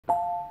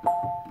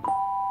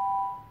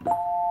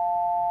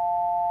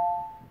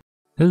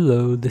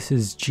Hello, this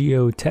is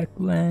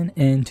GeoTechland,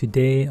 and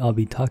today I'll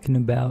be talking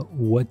about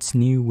what's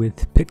new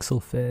with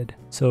PixelFed.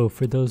 So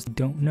for those who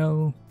don't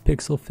know,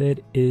 PixelFed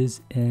is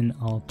an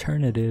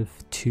alternative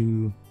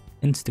to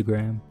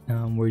Instagram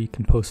where you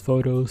can post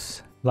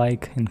photos,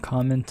 like and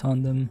comment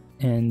on them.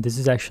 And this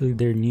is actually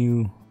their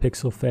new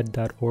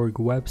pixelfed.org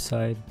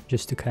website,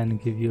 just to kind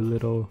of give you a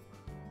little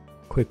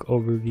quick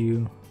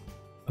overview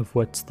of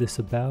what's this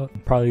about.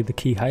 Probably the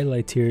key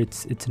highlights here,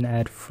 it's an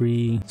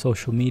ad-free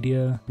social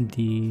media.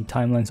 The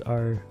timelines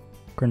are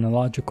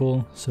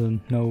chronological, so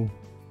no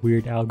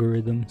weird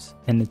algorithms,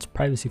 and it's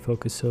privacy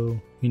focused, so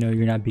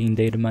you're not being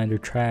data mined or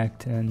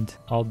tracked. And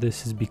all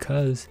this is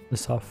because the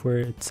software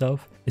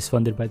itself is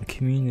funded by the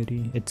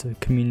community. It's a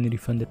community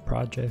funded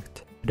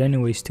project. But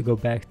anyways, to go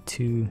back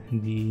to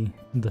the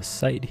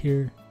site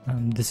here,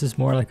 this is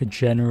more like a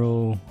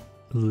general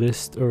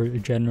list or a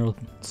general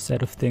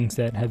set of things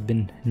that have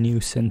been new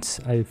since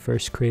I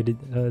first created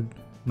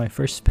my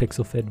first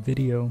PixelFed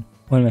video.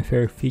 One of my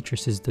favorite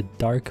features is the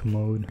dark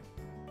mode.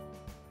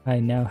 I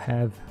now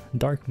have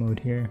dark mode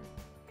here,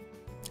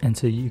 and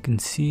so you can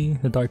see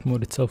the dark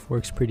mode itself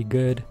works pretty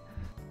good,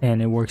 and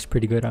it works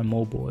pretty good on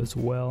mobile as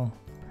well.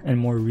 And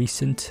more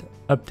recent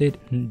update,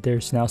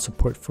 there's now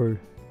support for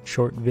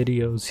short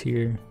videos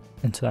here,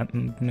 and so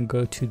I'm gonna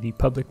go to the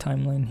public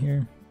timeline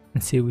here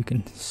and see if we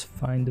can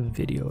find a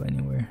video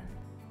anywhere.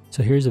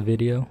 So here's a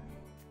video.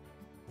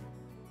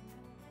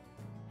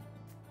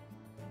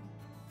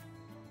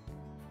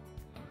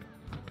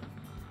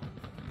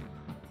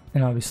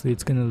 And obviously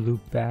it's gonna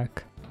loop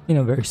back,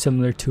 very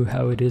similar to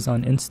how it is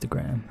on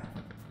Instagram.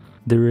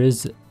 There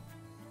is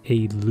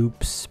a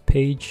loops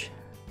page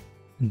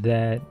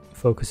that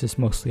focuses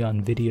mostly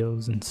on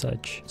videos and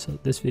such. So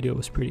this video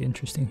was pretty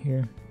interesting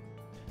here.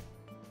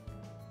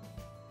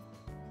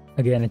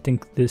 Again, I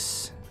think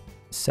this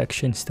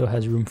section still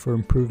has room for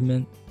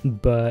improvement,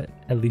 but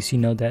at least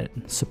that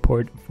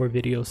support for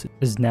videos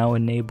is now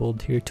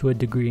enabled here to a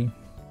degree.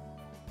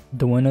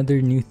 The one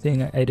other new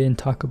thing I didn't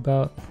talk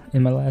about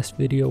in my last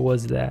video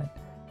was that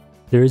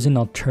there is an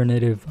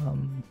alternative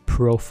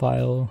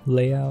profile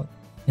layout,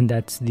 and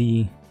that's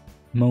the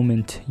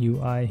moment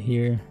UI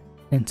here.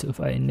 And so if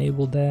I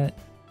enable that,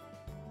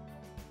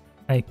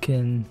 I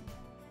can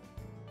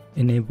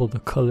enable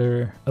the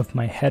color of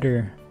my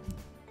header,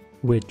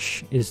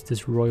 which is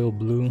this royal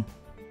blue.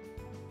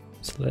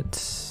 So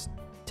let's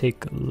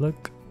take a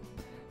look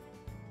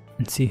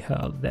and see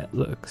how that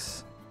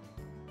looks.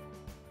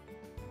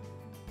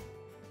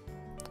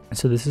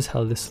 So this is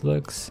how this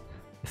looks.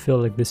 I feel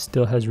like this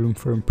still has room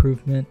for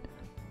improvement.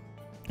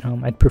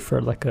 I'd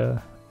prefer like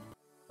a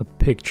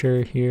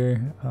picture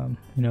here,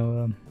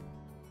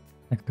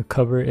 like a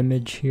cover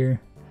image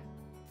here,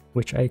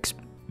 which I'm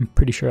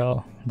pretty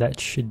sure that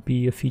should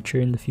be a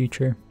feature in the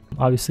future.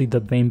 Obviously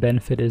the main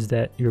benefit is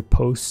that your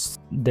posts,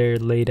 they're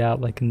laid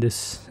out like in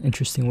this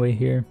interesting way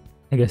here.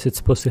 I guess it's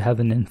supposed to have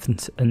an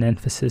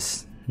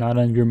emphasis not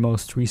on your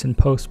most recent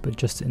post, but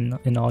just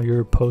in all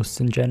your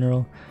posts in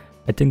general.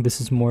 I think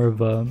this is more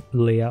of a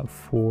layout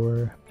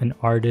for an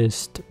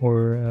artist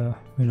or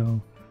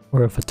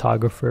or a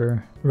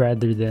photographer,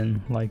 rather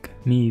than like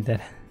me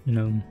that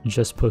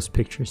just post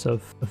pictures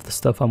of the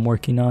stuff I'm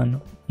working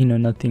on.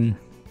 Nothing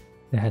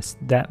that has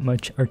that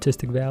much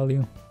artistic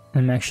value.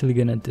 I'm actually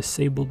gonna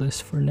disable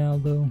this for now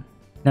though.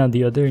 Now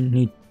the other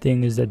neat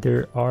thing is that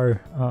there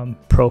are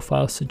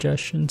profile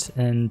suggestions,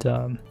 and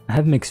I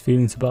have mixed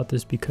feelings about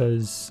this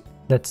because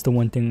that's the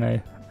one thing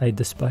I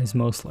despise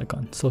most, like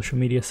on social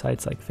media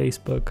sites like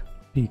Facebook,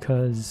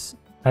 because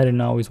I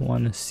didn't always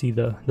want to see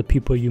the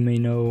people you may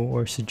know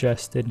or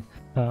suggested.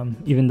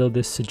 Even though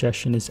this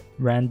suggestion is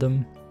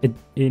random, it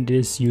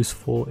is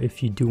useful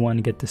if you do want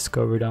to get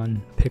discovered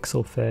on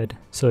PixelFed.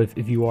 So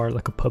if you are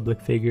like a public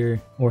figure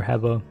or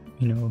have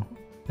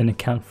an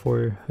account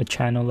for a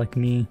channel like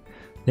me,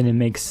 then it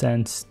makes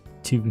sense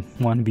to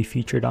want to be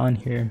featured on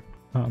here.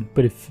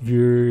 But if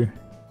you're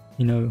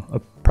a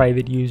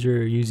private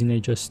user using it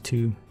just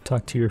to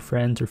talk to your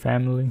friends or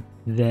family,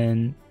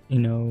 then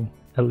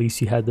at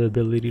least you have the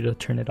ability to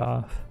turn it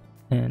off.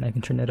 And I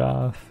can turn it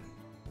off,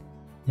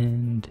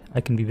 and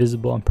I can be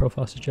visible on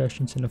profile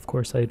suggestions, and of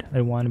course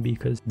I want to be,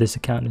 because this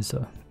account is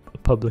a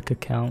public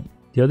account.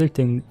 The other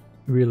thing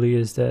really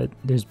is that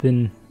there's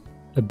been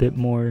a bit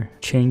more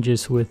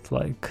changes with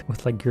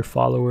your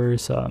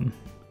followers.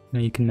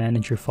 You can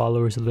manage your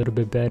followers a little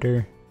bit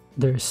better.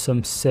 There's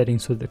some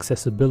settings with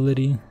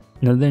accessibility,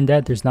 and other than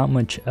that there's not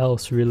much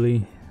else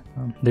really.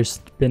 There's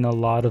been a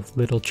lot of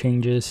little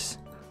changes,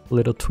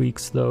 little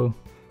tweaks though.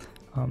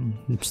 I'm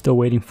still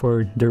waiting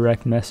for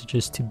direct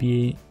messages to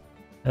be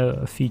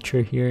a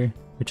feature here,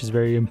 which is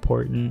very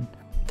important.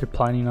 They're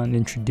planning on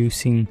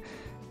introducing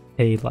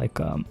a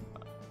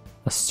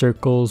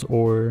circles,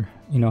 or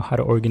how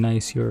to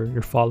organize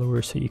your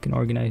followers, so you can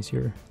organize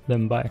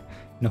them by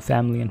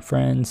family and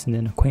friends, and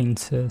then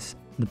acquaintances.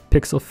 The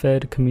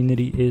PixelFed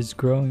community is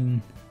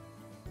growing,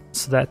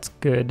 so that's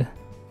good,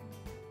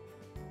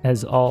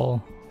 as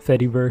all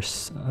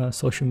Fediverse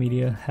social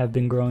media have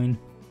been growing.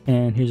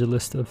 And here's a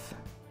list of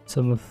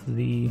some of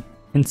the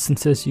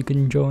instances you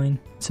can join.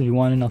 So if you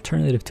want an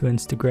alternative to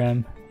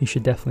Instagram, you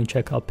should definitely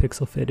check out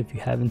PixelFed if you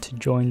haven't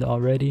joined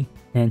already,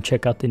 and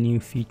check out the new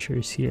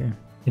features here.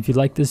 If you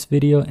liked this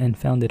video and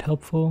found it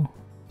helpful,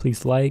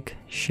 please like,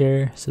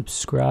 share,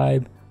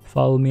 subscribe,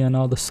 follow me on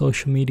all the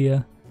social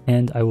media,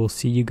 and I will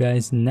see you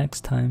guys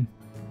next time.